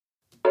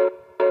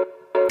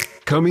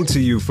Coming to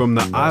you from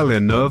the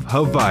island of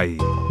Hawaii,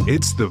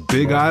 it's the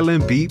Big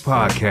Island Beat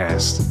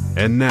Podcast.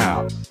 And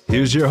now,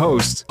 here's your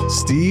host,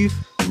 Steve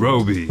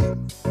Roby.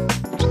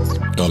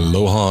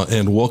 Aloha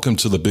and welcome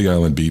to the Big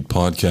Island Beat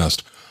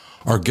Podcast.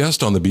 Our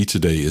guest on the beat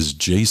today is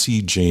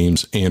J.C.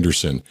 James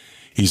Anderson.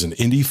 He's an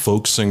indie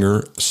folk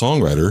singer,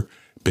 songwriter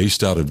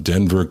based out of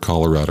Denver,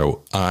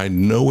 Colorado. I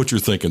know what you're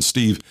thinking,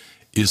 Steve.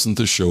 Isn't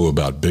the show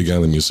about Big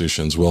Island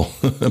musicians? Well,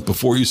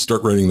 before you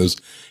start writing those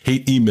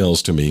hate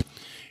emails to me,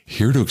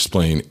 here to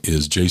explain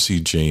is J.C.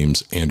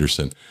 James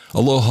Anderson.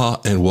 Aloha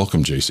and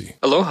welcome, J.C.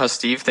 Aloha,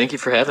 Steve. Thank you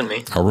for having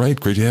me. All right.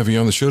 Great to have you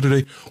on the show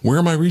today. Where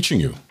am I reaching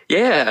you?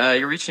 Yeah,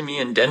 you're reaching me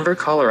in Denver,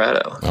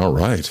 Colorado. All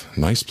right.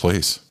 Nice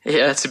place.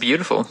 Yeah, it's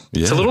beautiful.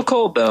 Yeah. It's a little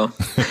cold, though.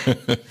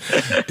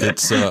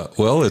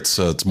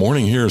 It's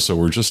morning here, so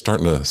we're just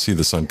starting to see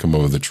the sun come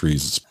over the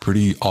trees. It's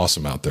pretty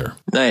awesome out there.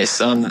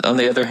 Nice. On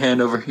the other hand,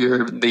 over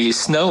here, the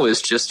snow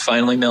is just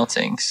finally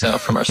melting. So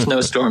from our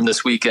snowstorm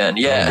this weekend.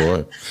 Yeah.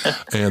 Oh, boy.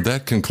 And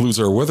that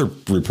concludes our weather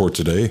report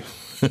today.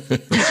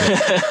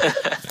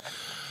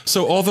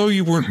 So although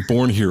you weren't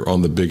born here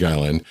on the Big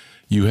Island,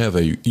 you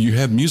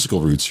have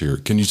musical roots here.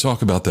 Can you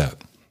talk about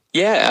that?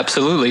 Yeah,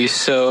 absolutely.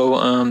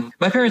 So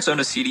my parents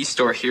owned a CD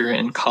store here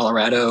in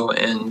Colorado,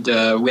 and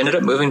we ended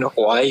up moving to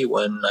Hawaii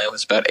when I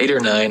was about 8 or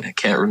 9. I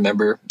can't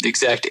remember the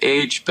exact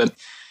age, but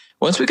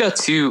once we got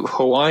to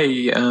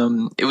Hawaii,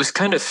 it was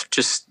kind of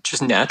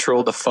just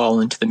natural to fall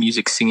into the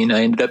music scene.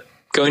 I ended up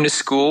going to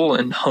school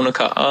in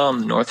Honoka'a on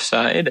the north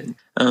side,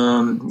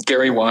 and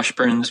Gary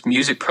Washburn's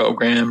music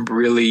program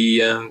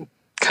really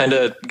kind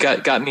of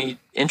got me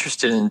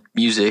interested in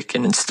music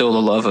and instilled a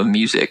love of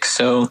music.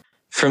 So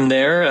from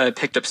there, I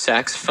picked up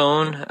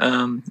saxophone.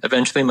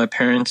 Eventually, my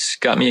parents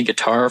got me a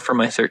guitar for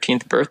my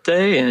 13th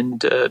birthday,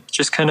 and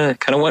just kind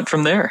of went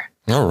from there.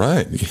 All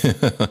right.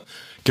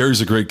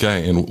 Gary's a great guy,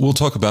 and we'll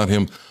talk about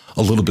him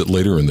a little bit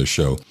later in the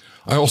show.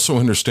 I also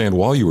understand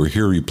while you were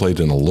here, you played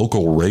in a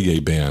local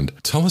reggae band.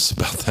 Tell us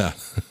about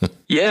that.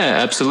 Yeah,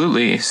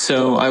 absolutely.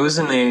 So I was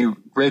in a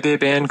reggae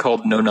band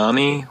called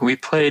Nonami. We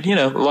played,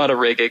 a lot of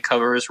reggae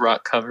covers,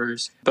 rock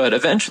covers. But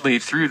eventually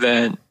through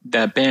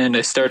that band,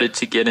 I started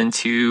to get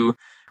into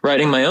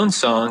writing my own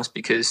songs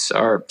because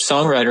our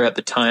songwriter at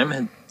the time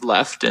had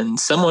left and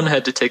someone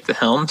had to take the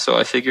helm. So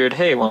I figured,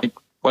 hey, why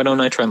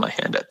don't I try my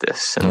hand at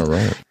this? And all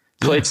right.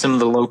 Played some of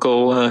the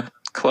local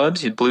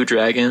clubs, Blue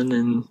Dragon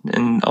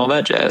and all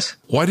that jazz.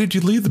 Why did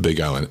you leave the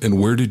Big Island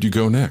and where did you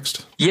go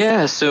next?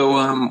 Yeah, so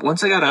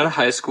once I got out of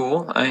high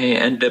school, I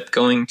ended up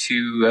going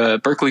to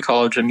Berklee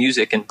College of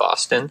Music in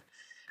Boston.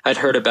 I'd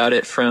heard about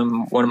it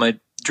from one of my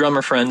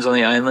drummer friends on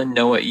the island,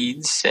 Noah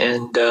Eads,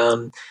 and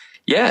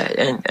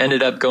and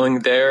ended up going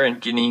there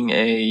and getting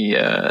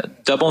a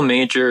double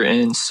major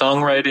in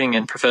songwriting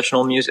and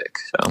professional music.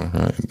 So. All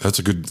right. That's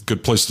a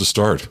good place to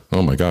start.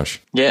 Oh, my gosh.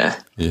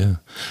 Yeah. Yeah.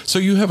 So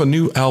you have a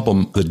new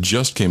album that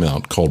just came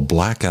out called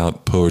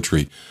Blackout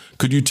Poetry.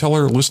 Could you tell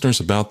our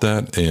listeners about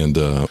that and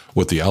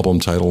what the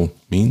album title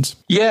means?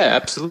 Yeah,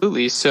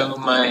 absolutely. So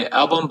my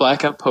album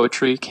Blackout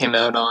Poetry came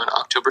out on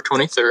October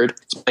 23rd.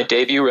 It's my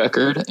debut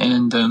record,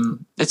 and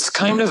it's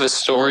kind of a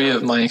story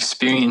of my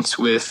experience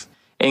with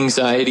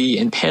anxiety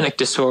and panic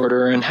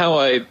disorder and how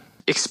I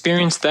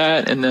experienced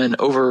that and then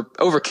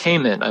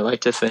overcame it, I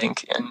like to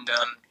think. And,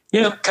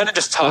 kind of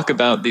just talk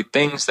about the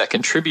things that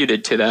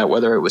contributed to that,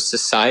 whether it was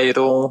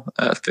societal,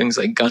 things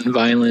like gun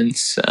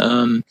violence,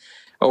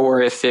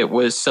 or if it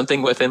was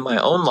something within my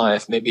own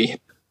life, maybe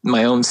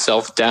my own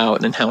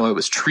self-doubt and how I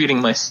was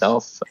treating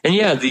myself. And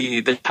yeah,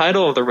 the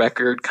title of the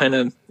record kind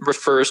of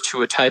refers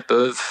to a type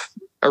of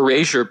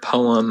erasure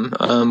poem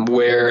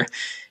where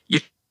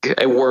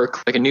a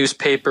work like a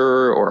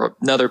newspaper or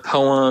another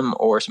poem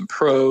or some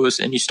prose,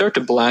 and you start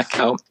to black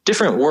out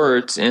different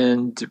words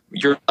and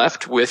you're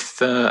left with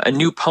a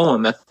new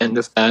poem at the end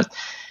of that.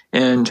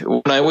 And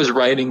when I was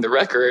writing the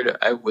record,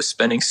 I was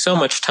spending so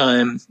much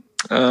time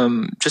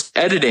just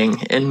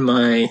editing in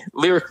my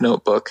lyric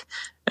notebook.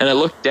 And I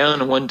looked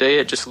down and one day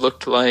it just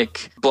looked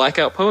like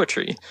Blackout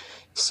Poetry.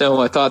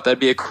 So I thought that'd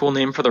be a cool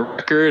name for the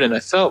record. And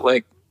I felt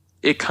like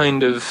it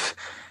kind of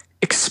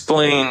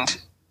explained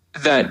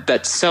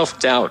that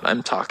self-doubt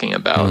I'm talking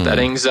about, that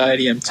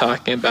anxiety I'm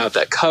talking about,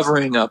 that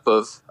covering up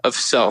of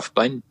self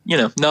by,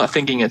 not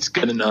thinking it's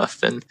good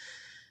enough. And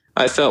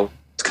I felt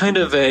it's kind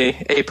of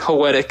a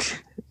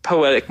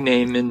poetic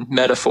name and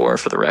metaphor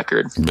for the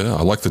record. Yeah,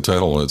 I like the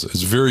title. It's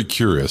very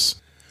curious.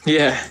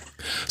 Yeah.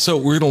 So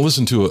we're going to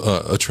listen to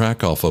a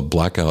track off of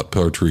Blackout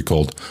Poetry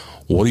called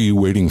What Are You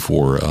Waiting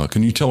For?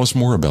 Can you tell us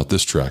more about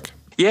this track?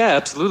 Yeah,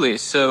 absolutely.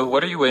 So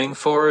What Are You Waiting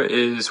For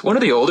is one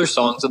of the older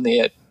songs on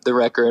the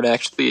record.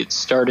 Actually, it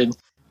started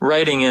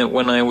writing it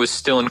when I was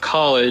still in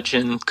college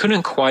and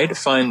couldn't quite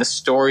find the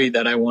story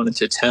that I wanted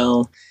to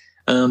tell.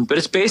 But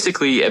it's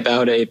basically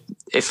about a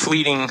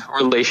fleeting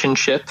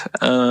relationship,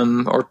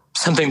 or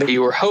something that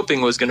you were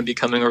hoping was going to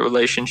becoming a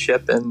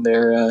relationship. And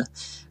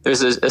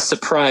there's a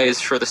surprise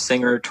for the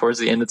singer towards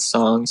the end of the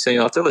song. So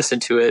you'll have to listen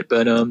to it.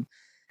 But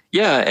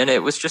Yeah, and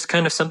it was just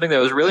kind of something that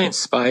was really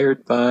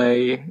inspired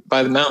by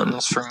the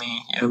mountains for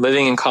me.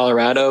 Living in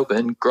Colorado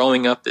and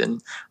growing up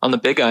on the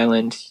Big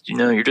Island,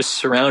 you're just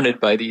surrounded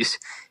by these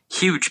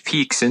huge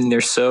peaks, and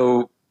they're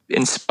so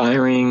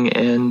inspiring.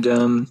 And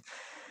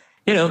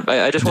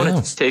I just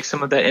wanted to take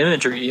some of that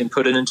imagery and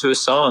put it into a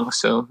song.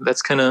 So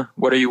that's kind of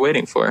What Are You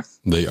Waiting For?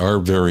 They are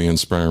very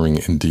inspiring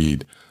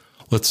indeed.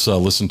 Let's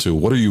listen to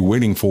What Are You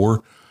Waiting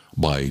For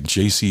by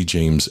J.C.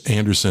 James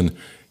Anderson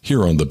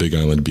here on the Big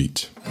Island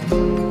Beat.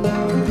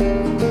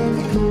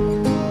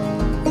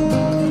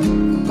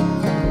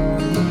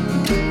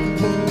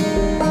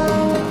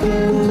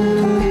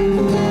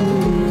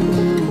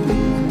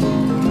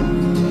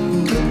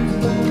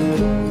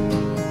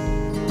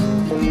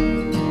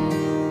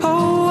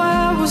 Oh,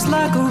 I was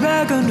like a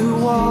rag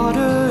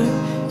underwater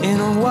in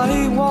a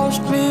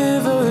whitewashed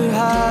river,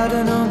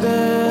 hiding a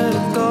bed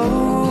of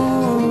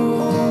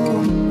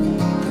gold.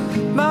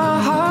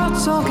 My heart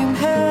sunken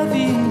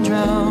heavy and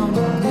drowned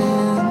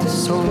in the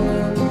soul.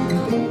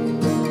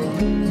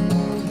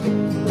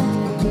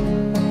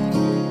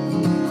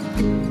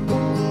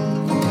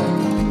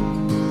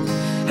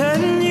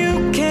 And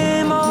you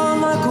came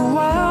on like a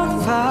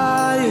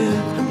wildfire,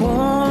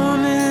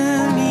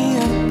 warming me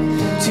up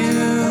to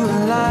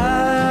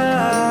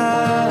life.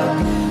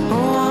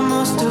 Oh, I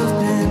must have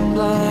been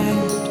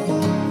blind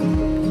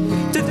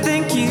to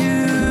think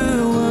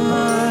you were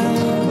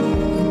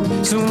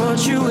mine. So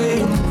what you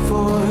waiting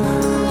for?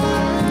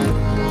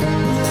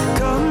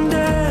 Come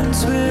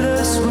dance with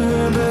us,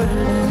 we're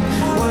burning.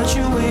 What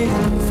you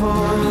waiting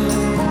for?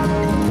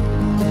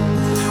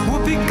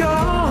 We'll be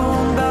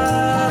gone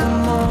by the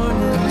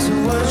morning. So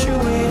what you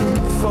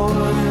waiting for?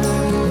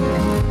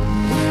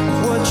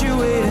 What you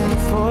waiting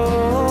for?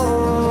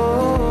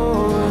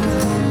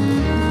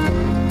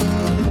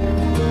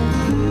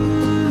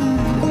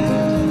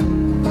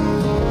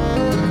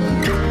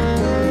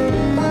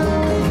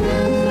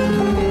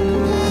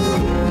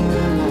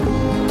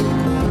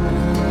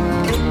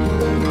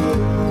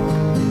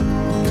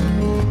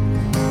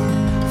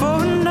 For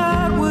a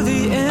night with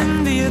the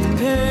envy of the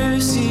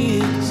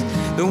Pharisees,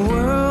 the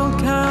world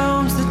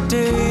counts the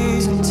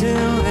days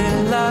until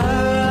they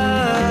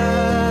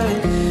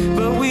light.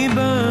 But we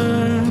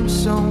burn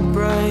so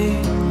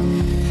bright,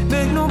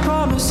 make no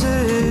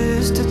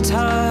promises to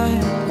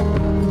time.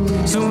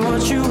 So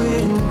what you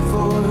waiting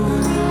for?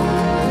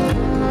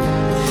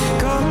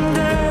 Come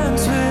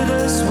dance with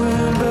us,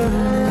 we're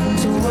burning.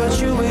 So what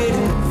you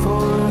waiting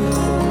for?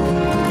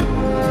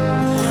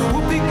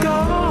 We'll be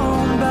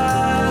gone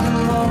by the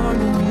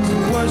morning. So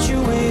what you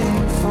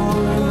waiting for?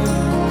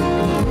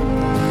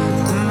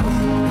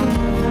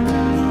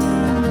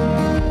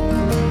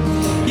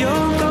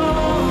 You're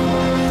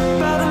gone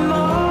by the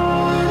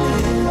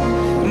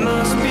morning.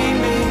 Must be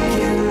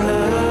making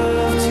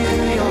love to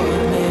your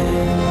man.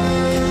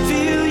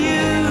 Feel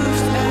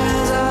used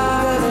as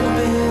I've ever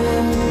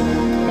been.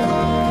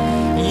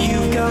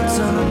 You've got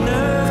some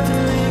nerve to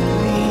make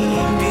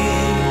me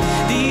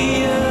be the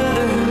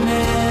other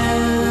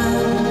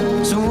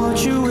man. So what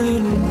you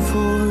waiting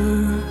for?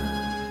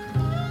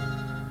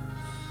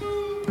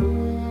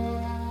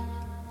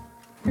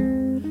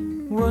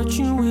 What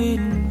you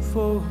waiting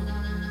for?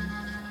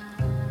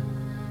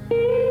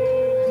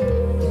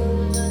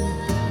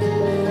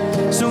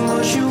 So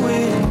what you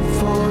waiting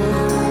for?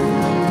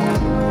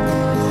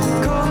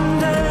 Come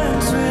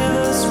dance with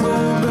us,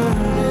 we're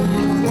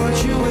burning. What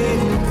you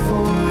waiting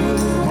for?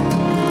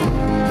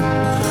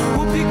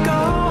 We'll be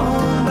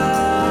gone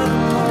by the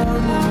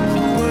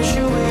morning. What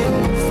you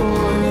waiting for?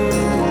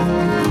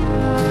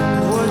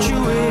 What you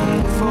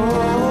waiting for?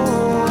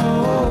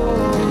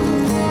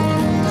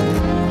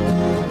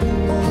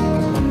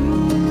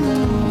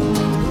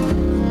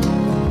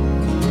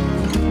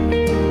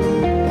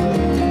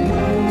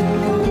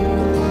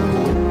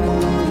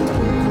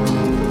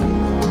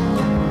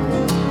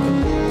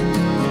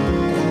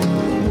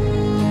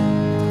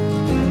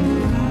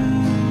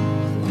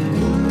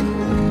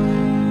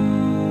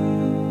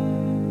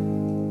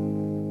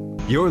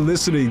 You're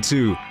listening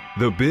to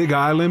The Big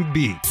Island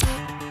Beat.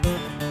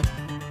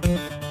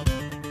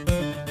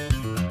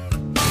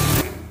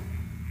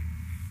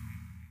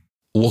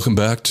 Welcome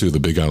back to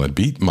the Big Island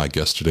Beat. My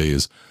guest today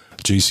is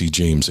J.C.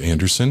 James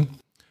Anderson.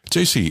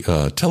 J.C.,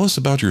 tell us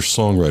about your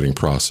songwriting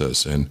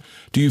process, and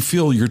do you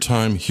feel your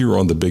time here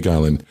on the Big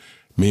Island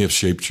may have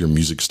shaped your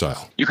music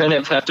style? You kind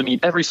of have to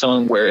meet every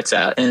song where it's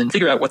at and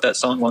figure out what that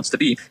song wants to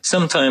be.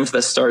 Sometimes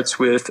that starts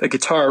with a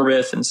guitar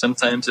riff, and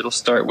sometimes it'll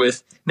start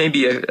with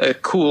maybe a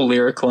cool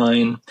lyric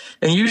line.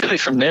 And usually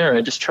from there, I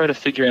just try to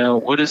figure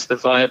out what is the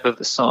vibe of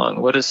the song.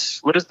 What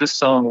does this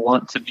song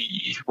want to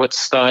be? What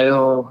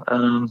style?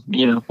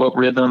 What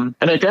rhythm?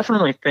 And I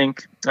definitely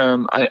think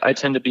I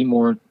tend to be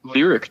more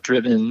lyric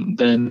driven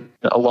than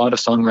a lot of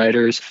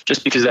songwriters,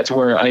 just because that's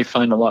where I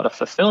find a lot of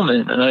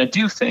fulfillment. And I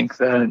do think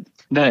that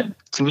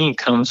to me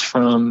comes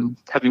from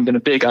having been a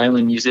Big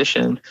Island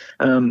musician.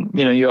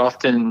 You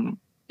often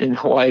in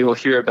Hawaii will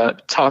hear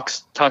about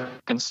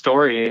talking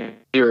story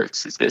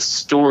lyrics. It's this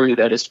story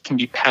that can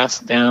be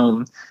passed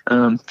down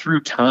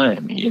through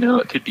time.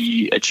 It could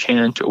be a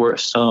chant or a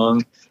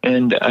song.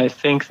 And I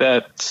think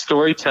that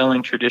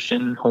storytelling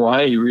tradition in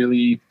Hawaii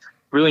really,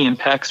 really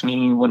impacts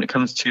me when it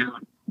comes to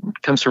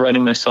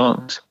writing my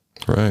songs.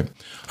 Right.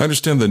 I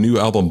understand the new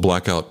album,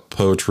 Blackout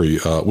Poetry,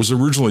 was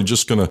originally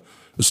just going to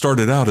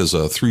started out as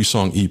a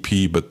 3-song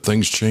EP, but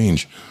things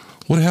change.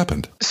 What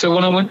happened? So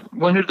when I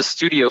went to the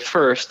studio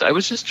first, I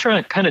was just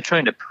trying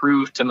to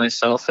prove to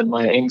myself and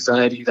my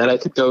anxiety that I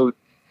could go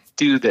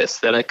do this,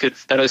 that I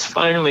was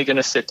finally going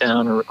to sit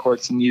down and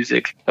record some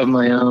music of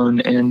my own.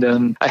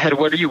 And I had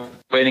What Are You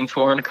Waiting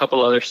For and a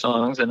couple other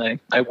songs. And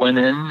I went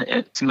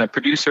in to my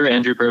producer,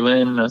 Andrew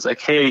Berlin, and I was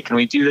like, hey, can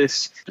we do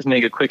this? Just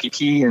make a quick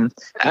EP. And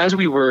as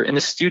we were in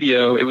the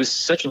studio, it was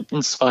such an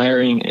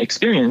inspiring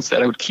experience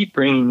that I would keep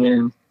bringing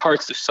in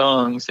parts of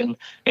songs, and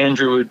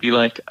Andrew would be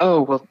like,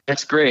 oh, well,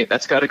 that's great,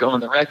 that's got to go on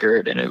the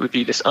record. And it would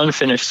be this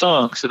unfinished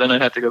song, so then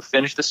I'd have to go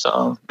finish the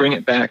song, bring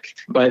it back.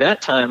 By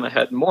that time I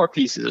had more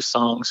pieces of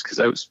songs because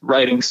I was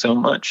writing so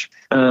much,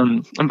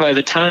 and by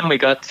the time we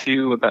got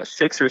to about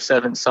 6 or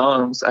 7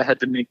 songs, I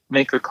had to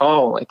make a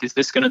call, like, is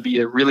this going to be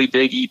a really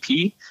big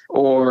EP,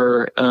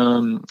 or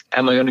am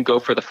I going to go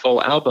for the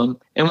full album?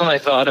 And when I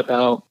thought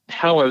about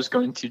how I was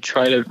going to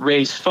try to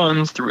raise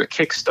funds through a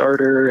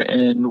Kickstarter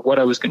and what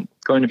I was going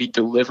to be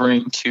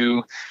delivering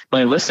to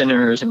my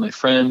listeners and my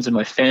friends and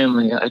my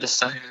family, I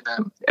decided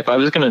that if I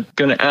was going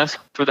to ask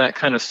for that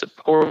kind of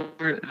support,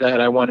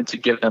 that I wanted to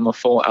give them a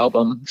full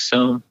album.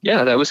 So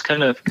yeah, that was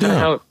kind of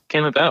how it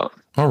came about.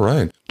 All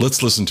right.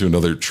 Let's listen to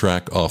another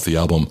track off the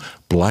album,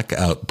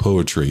 Blackout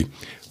Poetry.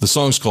 The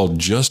song's called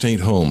Just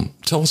Ain't Home.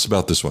 Tell us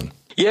about this one.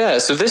 Yeah,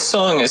 so this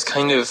song is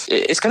kind of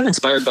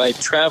inspired by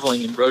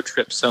traveling and road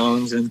trip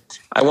songs, and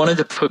I wanted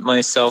to put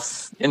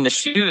myself in the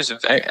shoes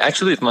of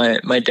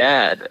my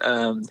dad,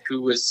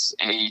 who was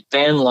a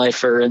van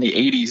lifer in the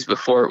 80s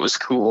before it was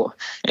cool,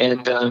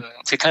 and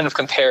to kind of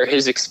compare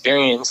his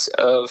experience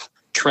of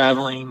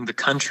traveling the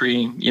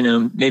country,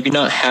 maybe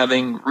not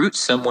having roots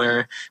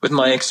somewhere, with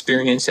my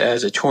experience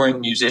as a touring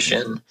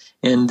musician.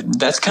 And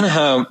that's kind of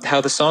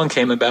how the song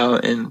came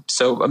about. And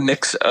so a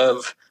mix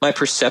of my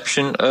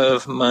perception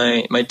of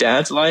my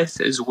dad's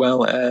life as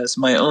well as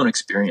my own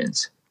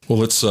experience. Well,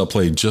 let's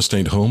play Just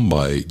Ain't Home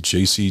by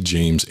J.C.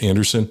 James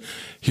Anderson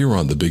here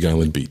on the Big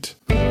Island Beat.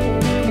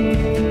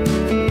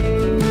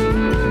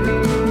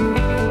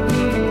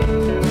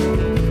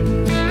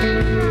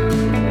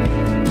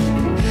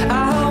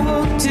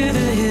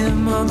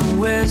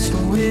 West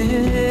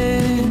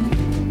wind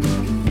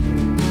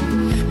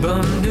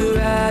bummed a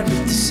ride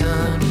with the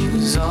sun, he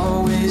was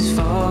always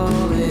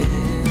falling.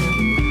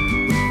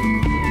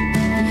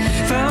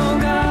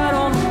 Found God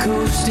on the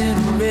coast in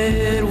a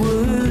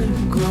redwood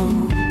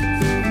grove,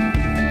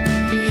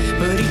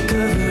 but he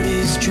covered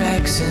his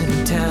tracks in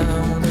a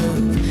town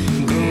of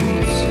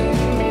ghosts.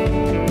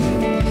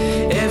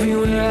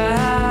 Everywhere I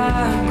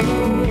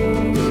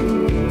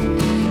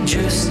go,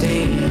 just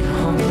ain't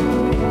home.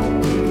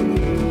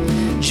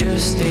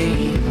 Just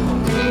ain't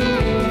home.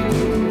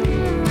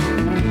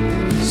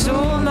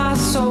 Sold my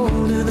soul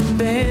to the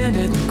band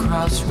at the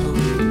crossroads.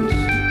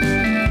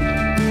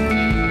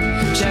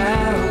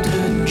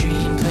 Childhood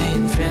dream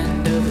playing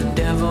friend of the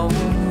devil.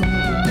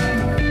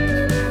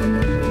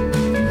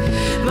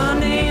 My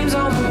name's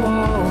on the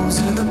walls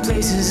of the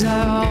places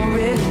I've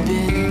already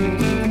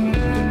been.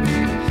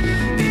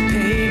 They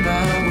pay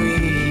my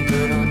way,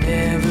 but I'll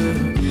never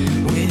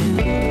win.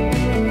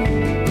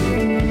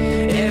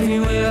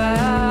 Everywhere I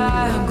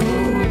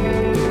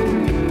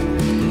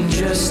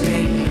just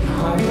ain't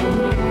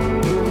home.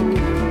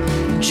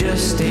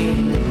 Just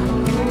ain't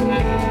home.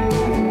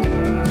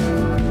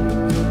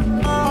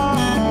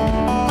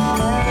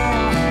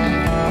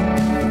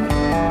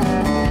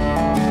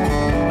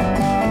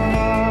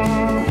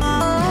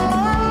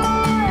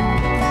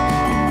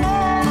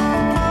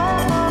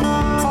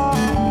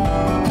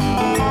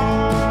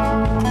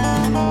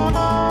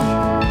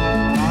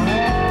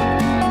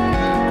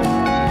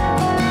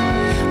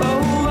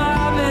 Oh,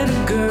 I met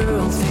a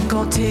girl, think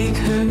I'll take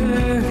her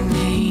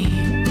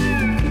name.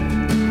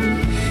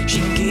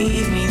 She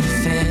gave me the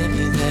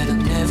family that I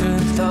never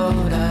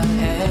thought I'd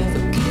have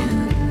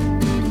again.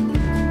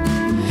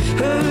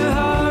 Her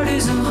heart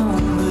is a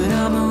home, but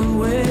I'm a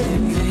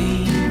wedding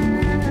vein.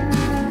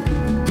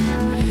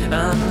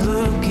 I'm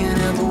looking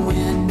out the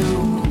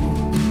window,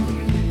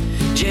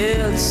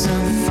 jealous of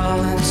the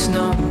falling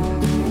snow.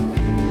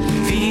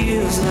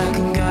 Feels like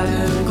I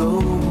gotta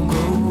go,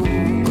 go,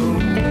 go.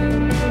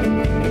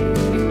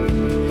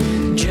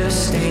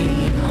 Just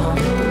ain't home.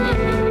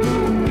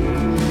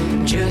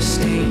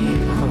 Just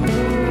ain't home.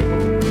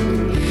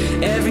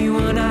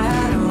 Everyone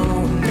I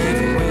know,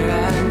 everywhere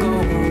I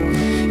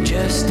go,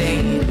 just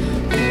ain't home.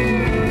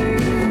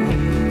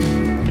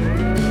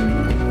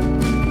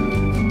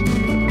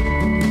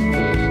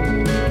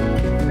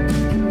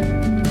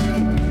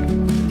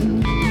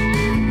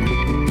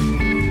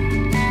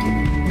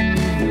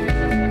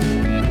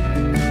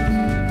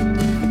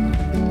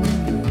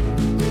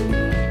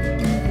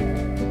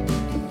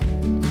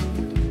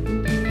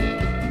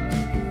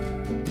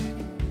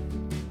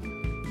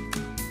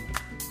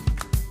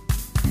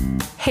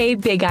 Hey,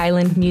 Big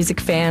Island music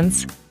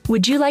fans.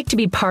 Would you like to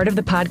be part of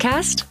the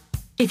podcast?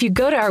 If you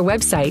go to our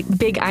website,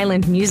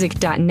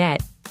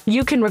 bigislandmusic.net,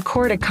 you can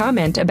record a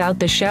comment about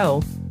the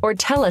show or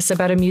tell us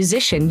about a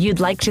musician you'd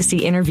like to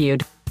see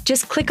interviewed.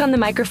 Just click on the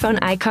microphone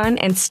icon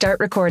and start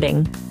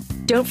recording.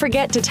 Don't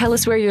forget to tell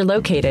us where you're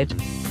located.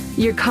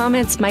 Your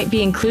comments might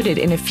be included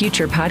in a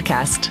future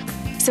podcast.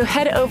 So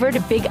head over to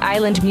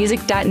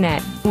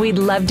bigislandmusic.net. We'd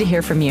love to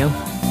hear from you.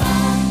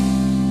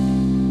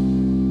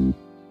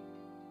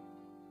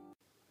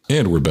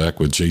 And we're back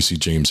with JC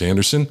James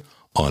Anderson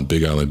on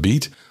Big Island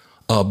Beat.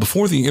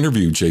 Before the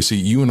interview, JC,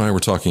 you and I were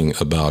talking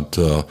about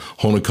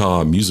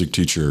Honokaa music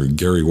teacher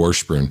Gary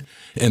Washburn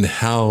and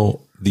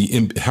how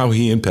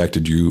he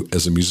impacted you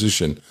as a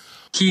musician.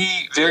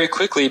 He very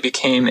quickly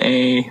became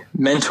a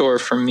mentor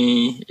for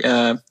me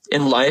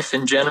in life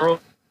in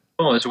general,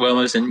 as well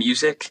as in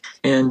music.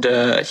 And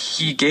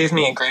he gave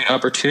me a great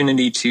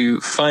opportunity to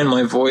find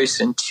my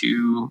voice and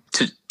to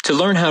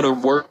learn how to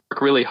work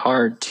really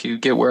hard to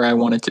get where I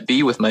wanted to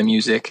be with my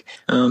music.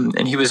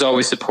 And he was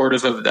always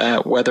supportive of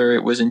that, whether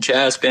it was in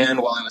jazz band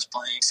while I was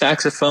playing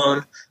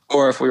saxophone,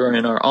 or if we were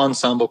in our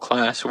ensemble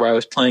class where I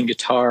was playing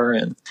guitar,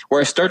 and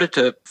where I started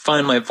to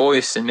find my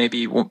voice and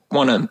maybe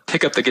want to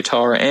pick up the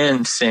guitar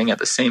and sing at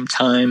the same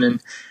time, and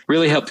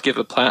really helped give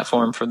a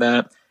platform for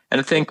that.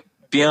 And I think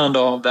beyond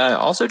all of that,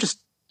 also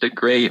just a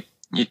great,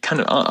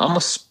 kind of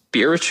almost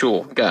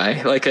spiritual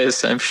guy. Like,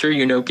 as I'm sure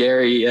you know,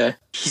 Gary,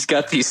 he's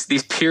got these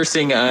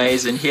piercing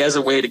eyes, and he has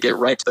a way to get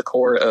right to the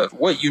core of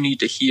what you need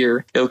to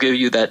hear. He'll give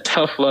you that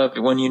tough love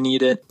when you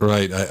need it.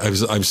 Right.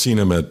 I've seen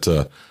him at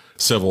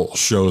several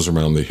shows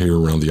around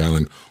the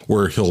island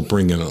where he'll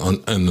bring in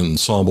an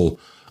ensemble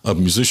of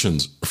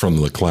musicians from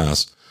the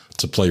class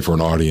to play for an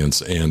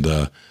audience. And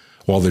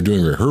while they're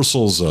doing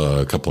rehearsals,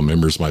 a couple of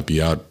members might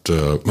be out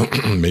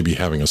maybe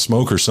having a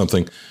smoke or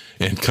something,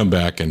 and come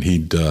back, and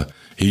he'd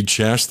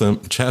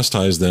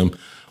chastise them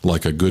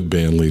like a good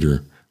band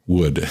leader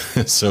would.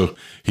 So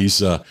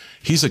he's a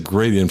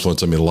great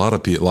influence. I mean, a lot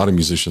of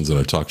musicians that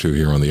I've talked to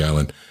here on the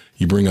island,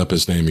 you bring up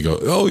his name, you go,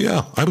 oh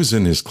yeah, I was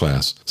in his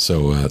class.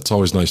 So it's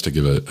always nice to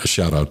give a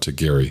shout out to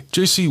Gary.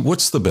 JC,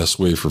 what's the best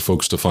way for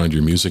folks to find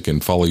your music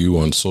and follow you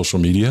on social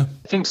media?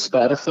 I think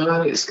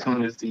Spotify is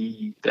kind of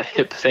the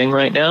hip thing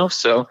right now.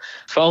 So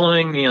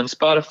following me on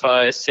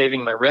Spotify,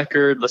 saving my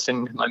record,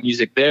 listening to my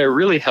music there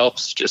really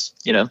helps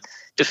just,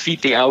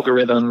 defeat the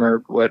algorithm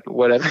or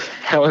whatever,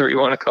 however you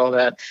want to call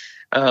that.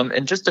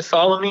 And just to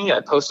follow me,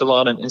 I post a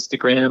lot on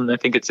Instagram, and I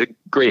think it's a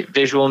great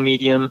visual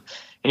medium.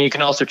 And you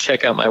can also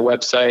check out my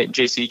website,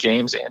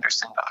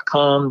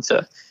 jcjamesanderson.com,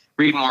 to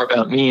read more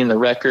about me and the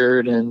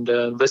record and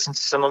listen to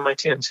some of my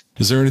tunes.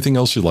 Is there anything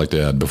else you'd like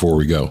to add before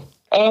we go?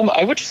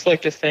 I would just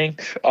like to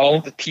thank all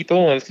of the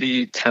people of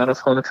the town of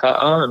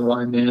Honokaa and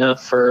Waimea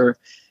for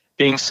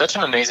being such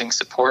an amazing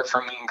support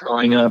for me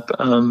growing up.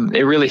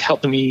 It really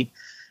helped me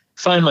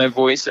find my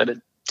voice at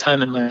a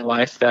time in my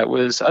life that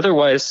was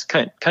otherwise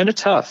kind of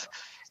tough.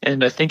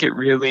 And I think it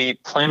really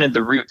planted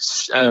the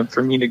roots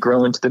for me to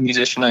grow into the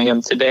musician I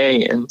am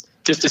today. And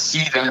just to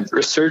see that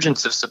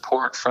resurgence of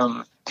support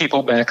from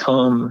people back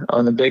home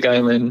on the Big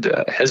Island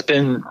has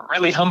been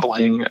really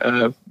humbling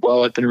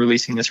while I've been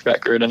releasing this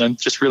record. And I'm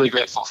just really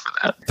grateful for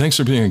that. Thanks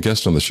for being a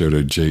guest on the show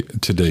today,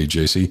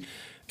 JC.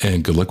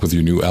 And good luck with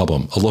your new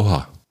album.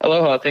 Aloha.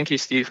 Aloha. Thank you,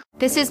 Steve.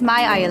 This is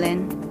my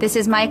island. This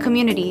is my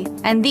community.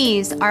 And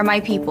these are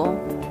my people.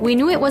 We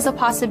knew it was a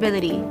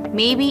possibility,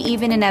 maybe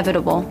even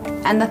inevitable.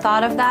 And the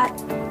thought of that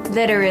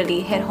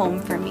literally hit home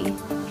for me.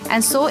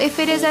 And so if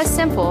it is as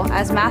simple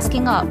as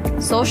masking up,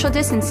 social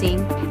distancing,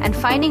 and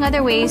finding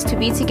other ways to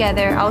be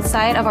together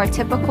outside of our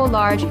typical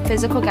large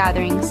physical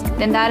gatherings,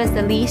 then that is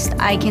the least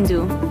I can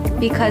do.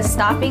 Because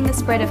stopping the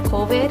spread of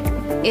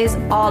COVID is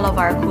all of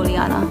our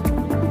kuleana.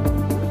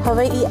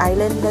 Hawaii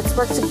Island, let's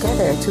work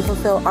together to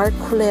fulfill our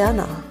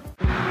kuleana.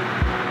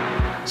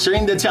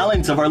 Sharing the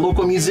talents of our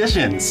local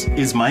musicians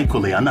is my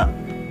kuleana.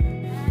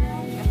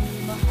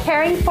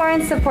 Caring for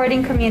and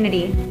supporting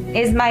community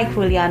is my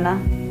kuleana.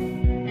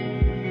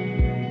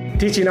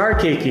 Teaching our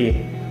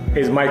keiki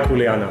is my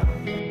kuleana.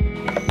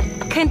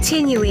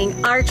 Continuing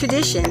our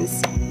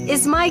traditions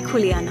is my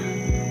kuleana.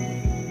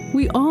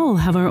 We all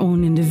have our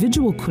own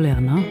individual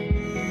kuleana.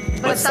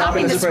 But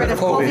stopping the spread of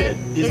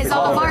COVID is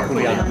all of our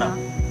kuleana.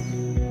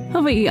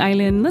 Hawaii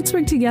Island, let's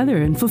work together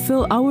and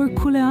fulfill our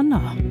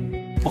kuleana.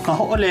 O ka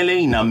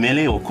ho'olele I nā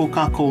mele o ko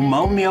kākou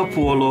maumea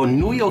puolo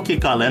nui o ke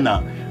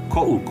kalena,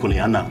 ko'u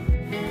kuleana.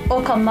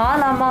 O ka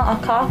mālama a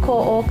kākou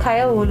o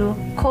Kaiaulu,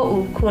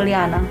 ko'u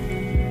kuleana.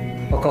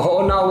 O ka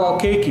ho'onawa o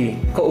keiki,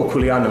 ko'u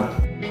kuleana.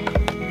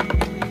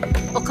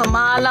 O ka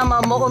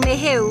mālama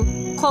mo'omeheu,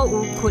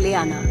 ko'u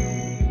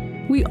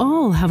kuleana. We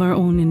all have our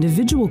own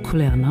individual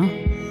kuleana.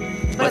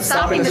 But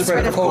stopping the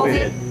spread of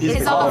COVID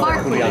is all of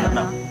our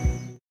kuleana.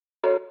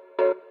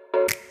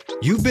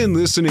 You've been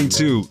listening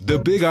to the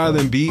Big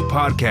Island Beat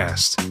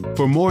podcast.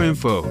 For more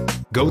info,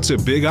 go to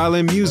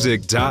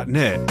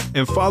bigislandmusic.net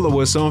and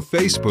follow us on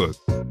Facebook.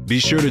 Be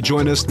sure to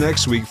join us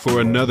next week for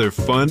another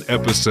fun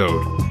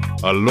episode.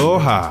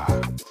 Aloha.